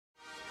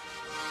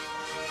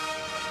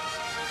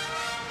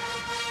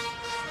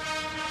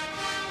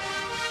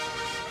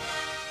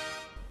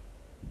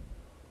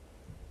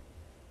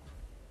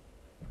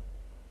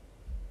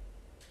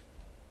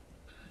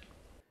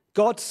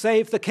God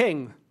save the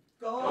King.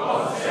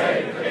 God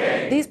save the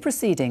King. These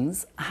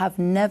proceedings have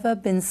never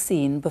been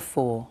seen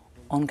before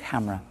on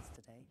camera.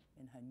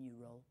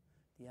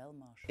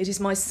 It is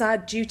my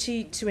sad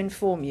duty to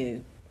inform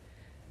you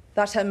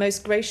that Her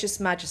Most Gracious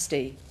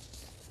Majesty,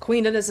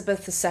 Queen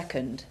Elizabeth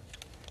II,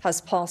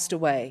 has passed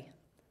away.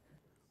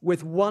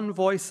 With one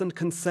voice and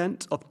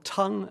consent of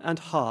tongue and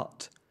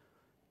heart,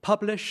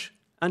 publish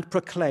and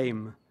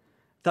proclaim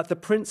that the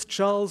Prince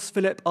Charles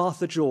Philip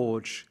Arthur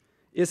George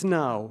is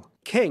now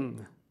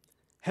King,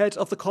 Head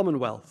of the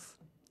Commonwealth,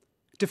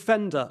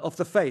 Defender of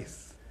the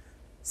Faith.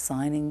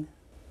 Signing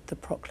the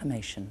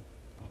proclamation.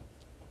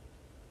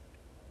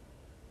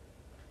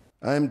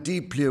 I am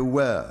deeply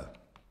aware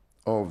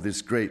of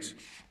this great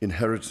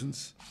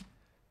inheritance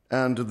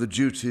and of the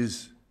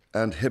duties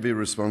and heavy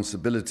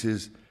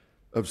responsibilities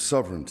of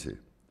sovereignty,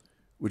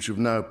 which have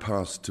now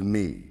passed to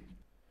me,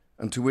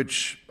 and to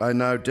which I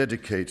now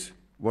dedicate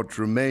what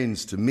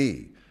remains to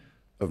me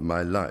of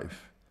my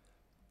life.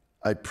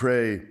 I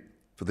pray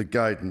for the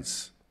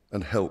guidance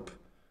and help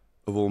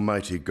of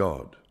Almighty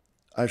God.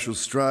 I shall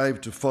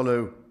strive to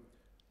follow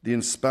the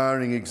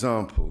inspiring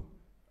example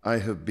I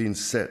have been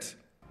set.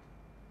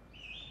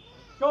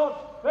 God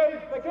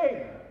save the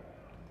King!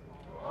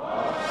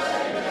 God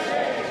save the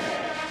King!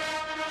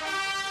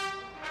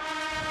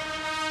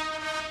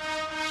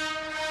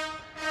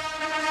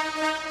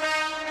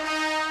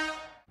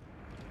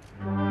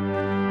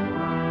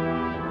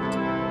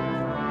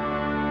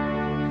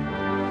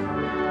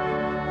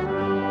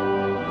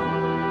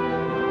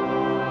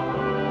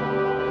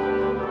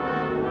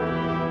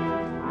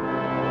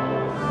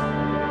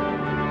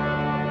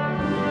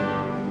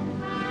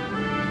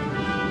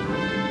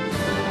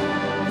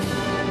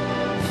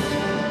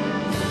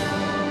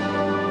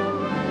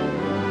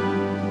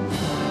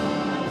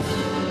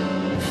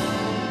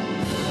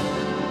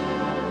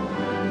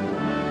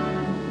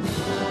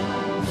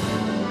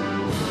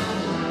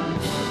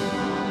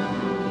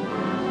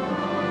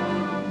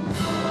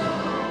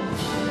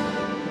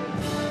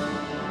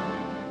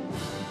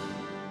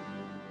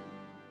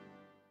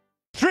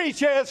 Three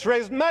cheers for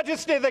His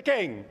Majesty the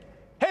King.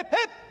 Hip,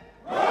 hip!